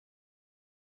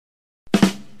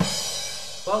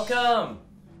Welcome!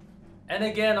 And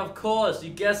again, of course, you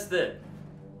guessed it.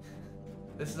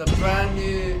 This is a brand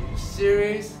new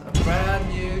series, a brand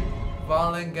new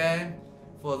violin game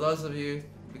for those of you,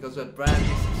 because we're brand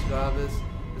new subscribers.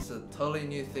 This is a totally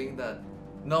new thing that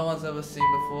no one's ever seen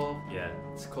before. Yeah.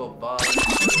 It's called violin.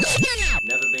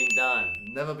 Never been done.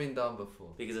 Never been done before.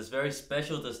 Because it's very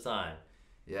special this time.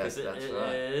 Yes, that's it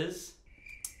right. is...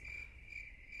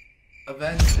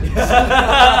 Avengers.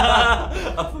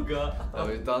 I forgot. Oh,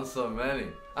 we've done so many.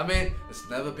 I mean, it's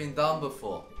never been done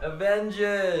before.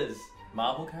 Avengers!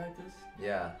 Marvel characters?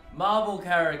 Yeah. Marvel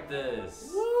characters!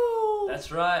 Woo!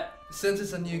 That's right. Since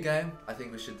it's a new game, I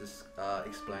think we should just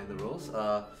explain the rules.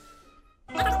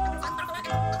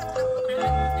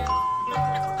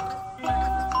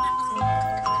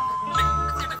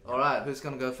 Alright, who's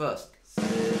gonna go first?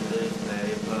 Scissors,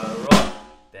 paper, rock.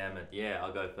 Damn it. Yeah,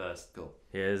 I'll go first. Cool.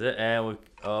 Here's it, and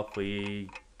off we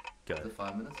go. Is it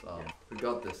 5 minutes? Oh, Yeah. we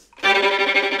got this.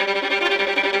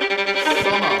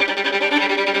 Summer.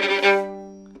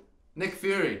 Nick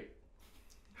Fury.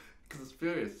 Because it's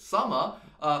furious. Summer.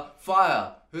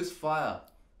 Fire. Who's fire?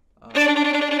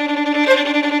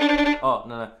 Oh,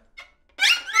 no.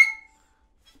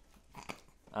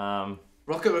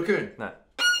 Rocket Raccoon. No.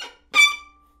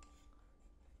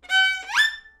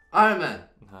 Iron Man.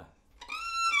 No.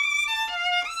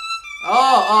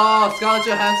 Oh, Scarlett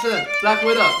Johansson. Black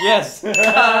Widow. Yes!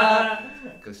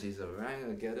 Because she's a rang,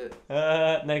 I get it.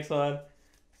 Next one.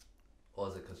 Or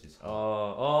is it because she's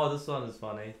hot? Oh, this one is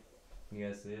funny. You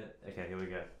guys see it? Okay, here we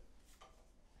go.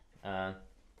 Oh.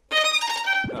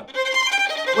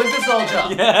 Winter Soldier.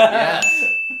 Yeah. Yes.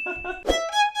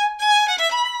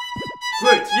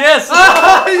 Groot. Yes!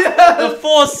 Ah, yes. The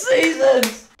 4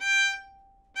 seasons!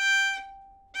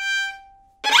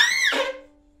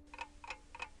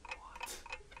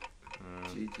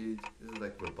 GG. This is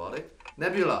like robotic.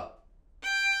 Nebula.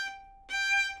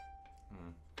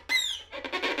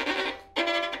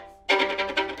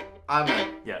 Iron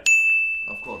Man. Yeah.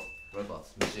 Of course.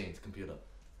 Robots, machines, computer.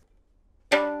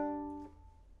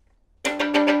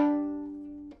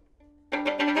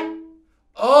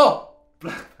 Oh!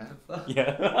 Black Panther.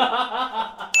 Yeah.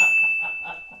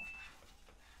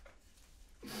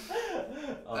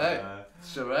 Oh, Hey, no.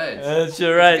 charades. That's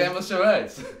right. Game of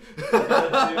charades. You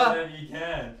gotta do whatever you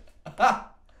can.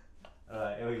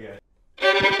 Alright, here we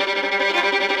go.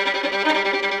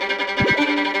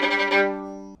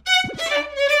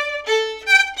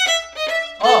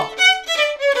 Oh!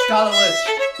 Scarlet Witch.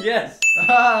 Yes!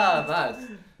 Ah, nice.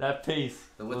 That piece.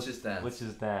 The Witch's Dance.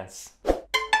 Witch's Dance.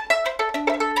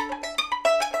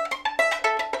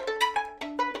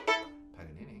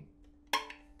 Paganini.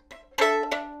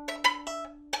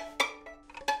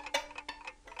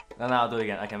 No, I'll do it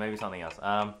again. Okay, maybe something else.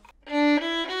 Gal.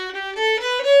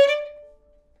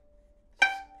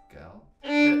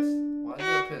 Pits. Why is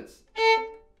there pits?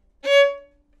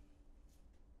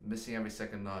 Missing every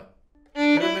second note. Who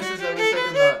misses every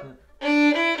second note?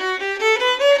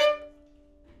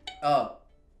 Oh.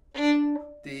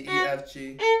 D, E, F,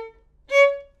 G.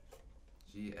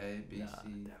 G, A, B, C.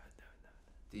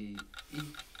 D, E.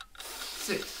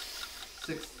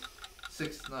 6.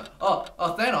 6 note. Oh,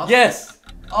 Thanos. Yes!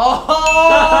 Oh, of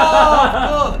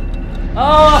course.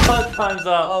 Oh, time's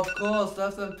up. Of course,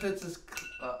 left and pits is.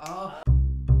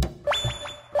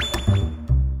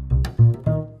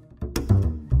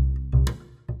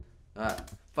 Alright,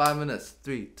 5 minutes.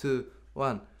 3, 2,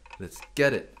 1. Let's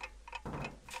get it.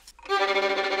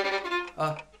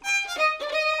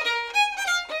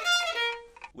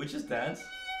 Witch's Dance.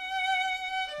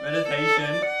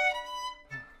 Meditation.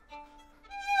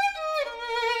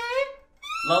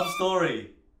 Love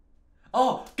Story.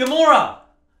 Oh, Gamora!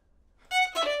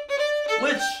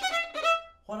 Witch!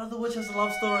 What other witch has a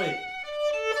love story?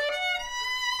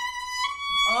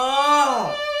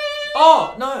 Oh!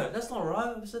 Oh, no, that's not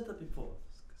right. We've said that before.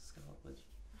 Scarlet Witch.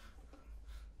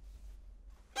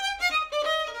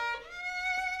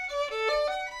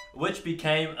 Which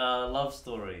became a love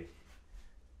story.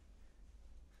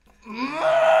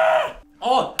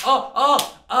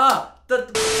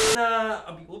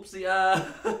 Whoopsie,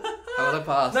 Another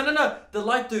pass. No, the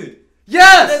light dude.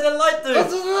 Yes! The light dude.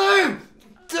 That's his name!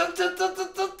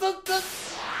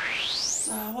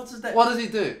 What's his name? What does he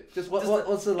do? What's the light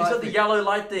He's got the thing? yellow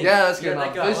light thing. Yeah, that's good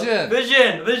that enough. guy.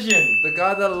 Vision. Vision. The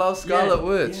guy that loves Scarlet Yeah,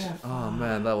 Witch. yeah. Oh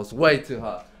man, that was way too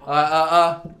hard.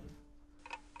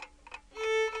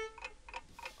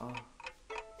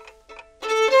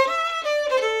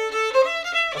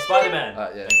 Spider-Man. Yeah.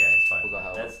 Okay, it's fine. Forgot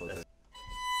how That's- it was.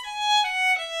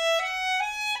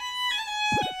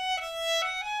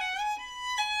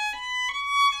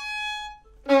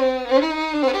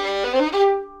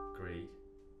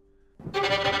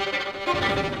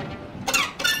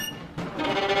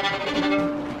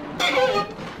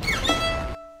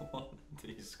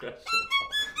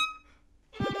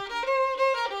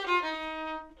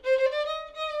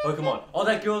 Pokemon. Oh,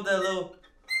 that girl with that little.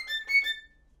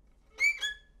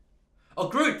 Oh,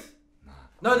 Groot.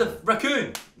 No, the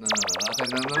raccoon. No. Okay,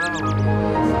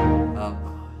 no.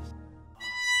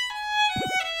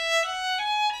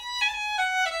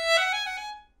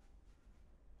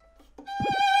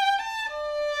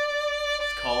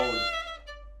 It's cold.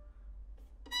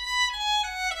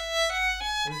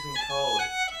 Who's in cold?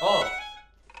 Oh,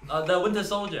 the Winter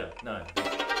Soldier. No.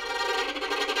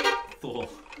 Thor.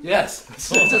 Yes, I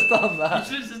should have just done that.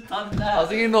 You should have just done that. I was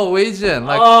thinking Norwegian,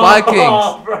 like Vikings.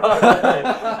 Oh, bro.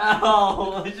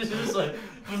 Ow. It's just like.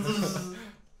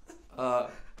 What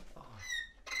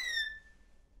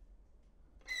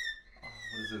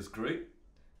is this, Groot?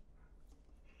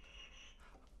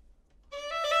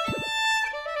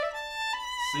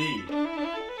 C.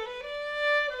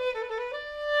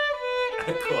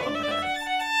 Aquaman.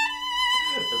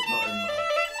 That's not in there.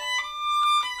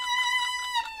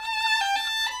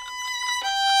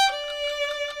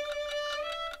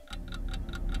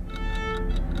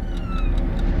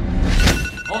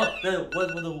 Oh,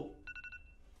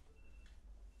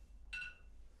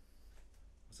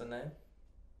 what's the name?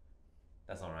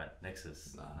 That's not right.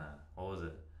 Nexus. Nah. What was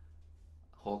it?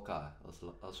 Hawkeye. I was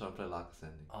trying to play Lark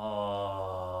Ascending. Oh.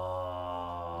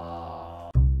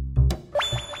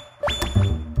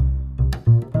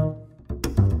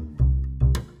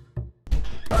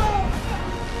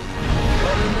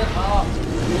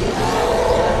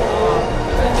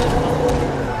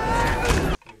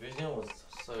 The vision was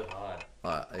so hard.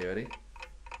 Alright, are you ready?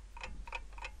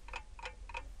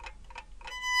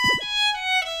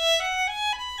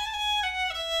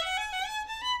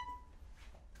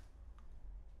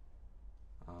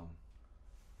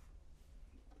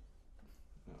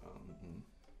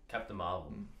 Captain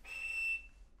Marvel.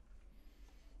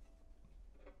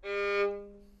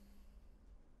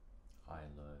 High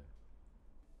low.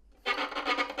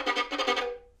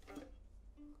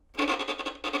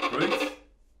 Groot?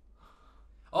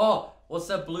 Oh, what's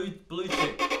that blue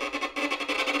chick?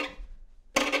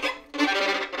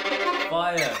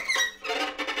 Fire.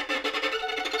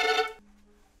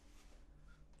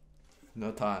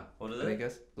 No time. What is Any it?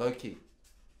 guess? Loki.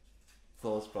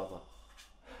 Thor's brother.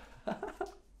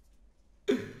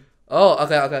 Oh,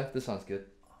 okay. This sounds good.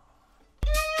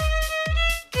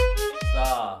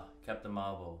 Star. Captain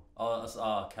Marvel. Oh,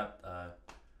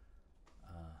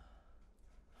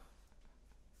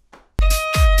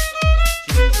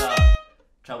 Shooting star.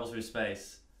 Travels through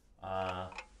space.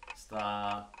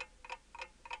 Star.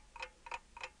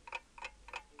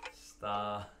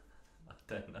 I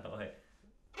don't know. Wait.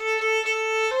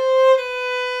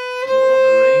 Lord of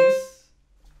the Rings.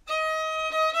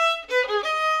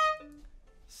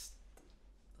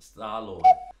 Star-Lord.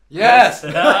 Yes! Oh,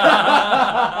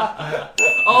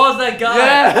 it's that guy!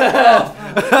 Yes!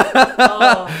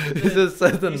 Oh, He just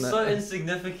said the he's name. so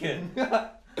insignificant.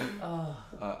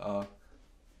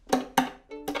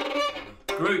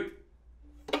 Groot.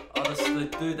 Oh, the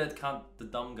dude that can't, the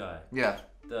dumb guy. Yeah.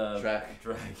 The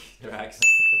Drax.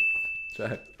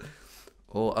 Try.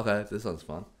 Oh, okay. This one's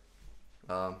fun.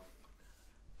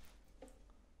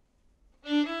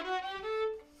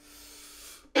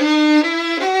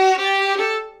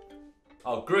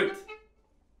 Oh, Groot.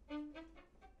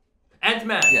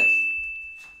 Ant-Man. Yes.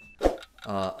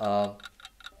 I've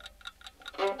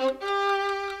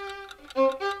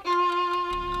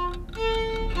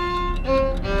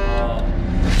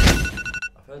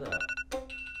heard that.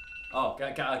 Oh,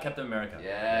 Captain America.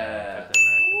 Yeah. Captain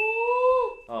America.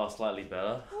 Oh, slightly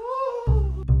better.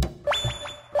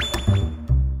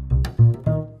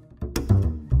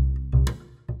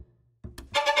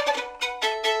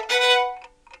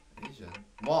 Asian.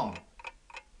 Wong.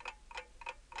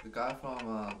 The guy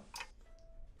from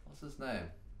what's his name?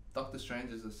 Doctor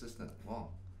Strange's assistant. Wong.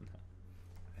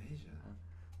 Asian.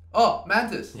 Oh,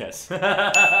 Mantis. Yes. Oh,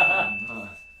 no.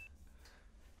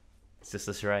 It's just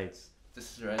the charades.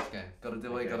 This is your age game. Gotta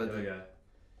do what you gotta do.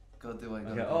 Gotta do what you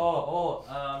gotta Okay. do.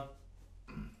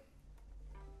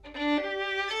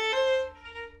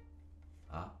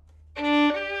 Ah.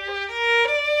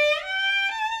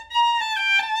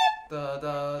 Da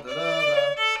da da da da.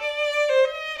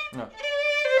 No.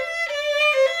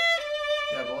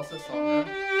 Yeah, but what's that song again?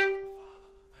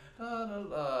 Da da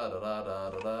da da da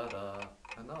da da da.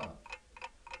 I know.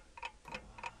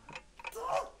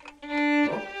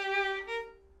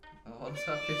 What's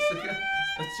that piece again?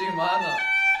 It's Chimana.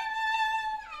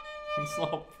 It's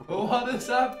not. What is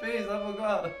that piece? I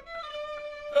forgot.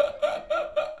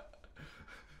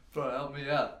 Bro, help me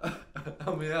out.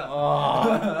 Help me out.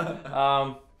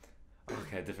 Oh.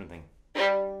 Okay, different thing.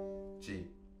 G.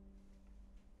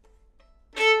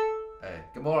 Hey,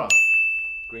 Gamora.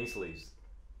 Green sleeves.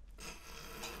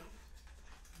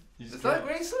 Is that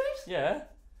green sleeves? Yeah.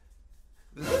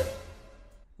 Is it?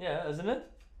 Yeah, isn't it?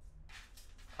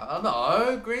 I don't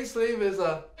know. Green sleeve is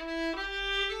a.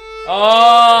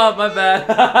 Oh, my bad.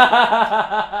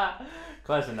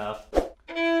 Close enough.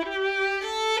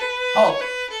 Hulk.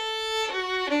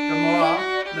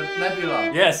 Gamora.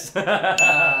 Nebula. Yes.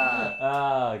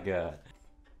 Oh, God.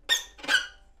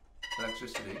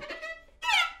 Electricity.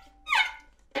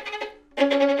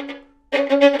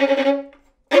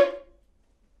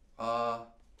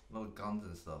 Little guns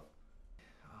and stuff.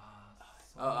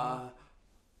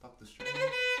 Doctor Strange.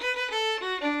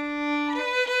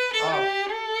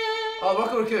 Oh,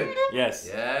 Rocket Raccoon. Yes.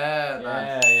 Yeah,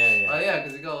 nice. Yeah. Oh yeah,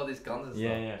 because he got all these guns and stuff.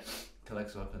 Yeah.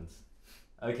 Collects weapons.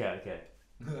 Okay.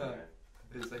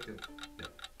 Wait a second. Yeah.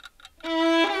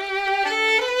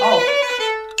 Hulk.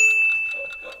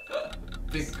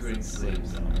 Big green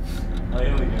sleeves. Oh,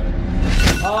 here we go.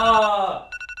 Ah!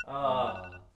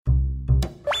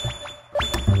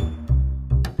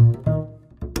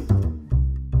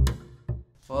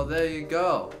 Well, there you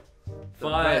go. The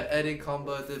Fine. Eddie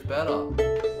combo did better.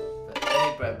 The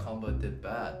Eddie Brett combo did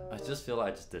bad. I just feel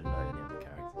like I just didn't know any of the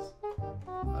characters.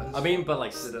 just I mean, but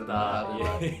like didn't know how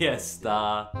Star. to like- Yeah,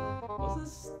 Star. What's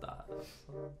this?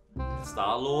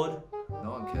 Star Lord?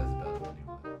 No one cares about him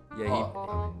anymore.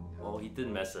 Yeah, well, he did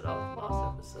mess it up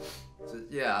last episode.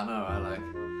 Yeah, I know, right? Like,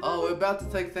 oh, we're about to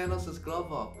take Thanos'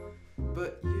 glove off,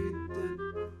 but you did.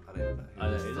 I don't know. I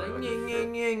know, he's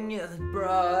like,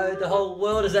 bro, the whole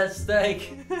world is at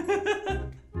stake.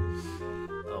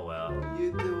 Oh well.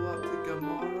 You did what to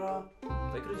Gamora?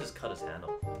 They could have just cut his hand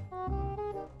off.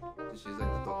 She's like the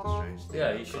Doctor Strange thing.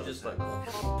 Yeah, you should just like.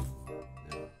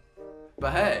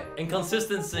 But hey,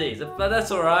 Inconsistencies, but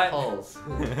that's alright. holes.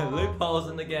 Loopholes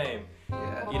in the game.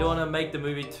 Yeah. You don't want to make the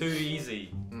movie too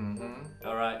easy.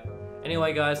 Alright.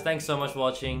 Anyway, guys, thanks so much for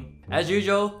watching. As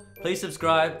usual, please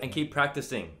subscribe and keep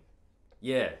practicing.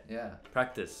 Yeah. Yeah.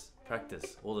 Practice.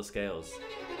 All the scales.